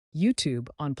YouTube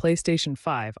on PlayStation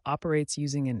 5 operates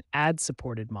using an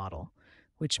ad-supported model,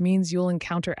 which means you'll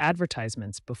encounter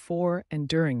advertisements before and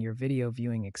during your video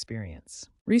viewing experience.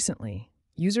 Recently,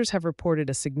 users have reported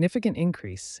a significant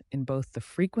increase in both the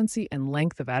frequency and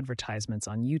length of advertisements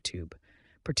on YouTube,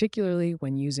 particularly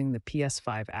when using the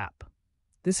PS5 app.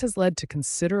 This has led to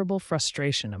considerable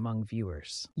frustration among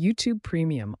viewers. YouTube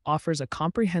Premium offers a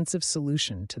comprehensive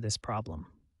solution to this problem.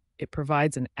 It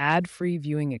provides an ad-free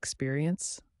viewing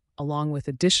experience, along with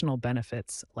additional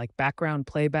benefits like background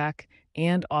playback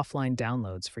and offline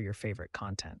downloads for your favorite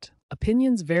content.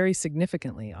 Opinions vary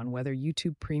significantly on whether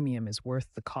YouTube Premium is worth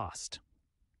the cost.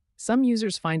 Some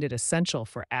users find it essential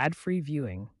for ad-free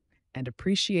viewing and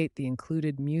appreciate the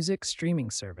included music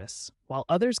streaming service, while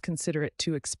others consider it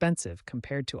too expensive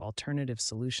compared to alternative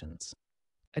solutions.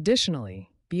 Additionally,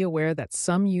 be aware that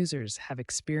some users have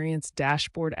experienced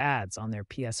dashboard ads on their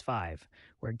PS5,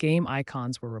 where game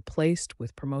icons were replaced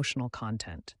with promotional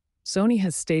content. Sony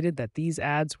has stated that these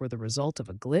ads were the result of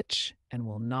a glitch and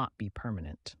will not be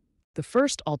permanent. The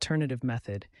first alternative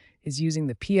method is using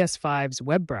the PS5's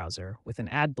web browser with an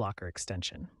ad blocker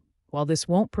extension. While this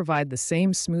won't provide the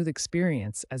same smooth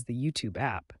experience as the YouTube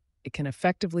app, it can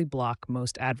effectively block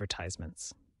most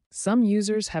advertisements. Some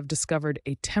users have discovered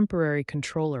a temporary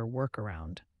controller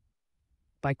workaround.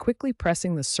 By quickly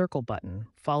pressing the circle button,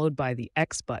 followed by the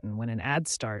X button when an ad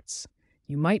starts,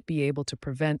 you might be able to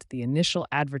prevent the initial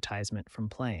advertisement from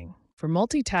playing. For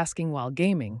multitasking while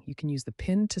gaming, you can use the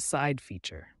pin to side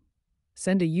feature.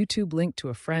 Send a YouTube link to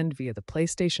a friend via the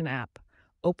PlayStation app,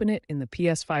 open it in the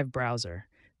PS5 browser,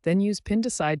 then use pin to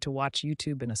side to watch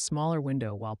YouTube in a smaller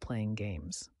window while playing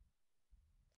games.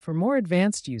 For more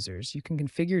advanced users, you can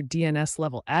configure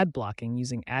DNS-level ad blocking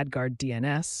using AdGuard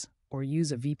DNS or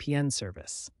use a VPN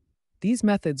service. These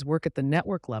methods work at the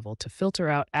network level to filter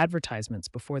out advertisements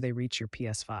before they reach your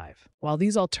PS5. While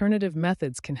these alternative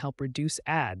methods can help reduce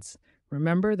ads,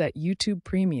 remember that YouTube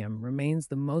Premium remains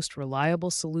the most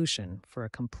reliable solution for a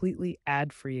completely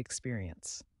ad-free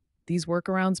experience. These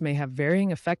workarounds may have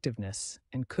varying effectiveness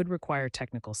and could require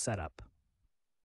technical setup.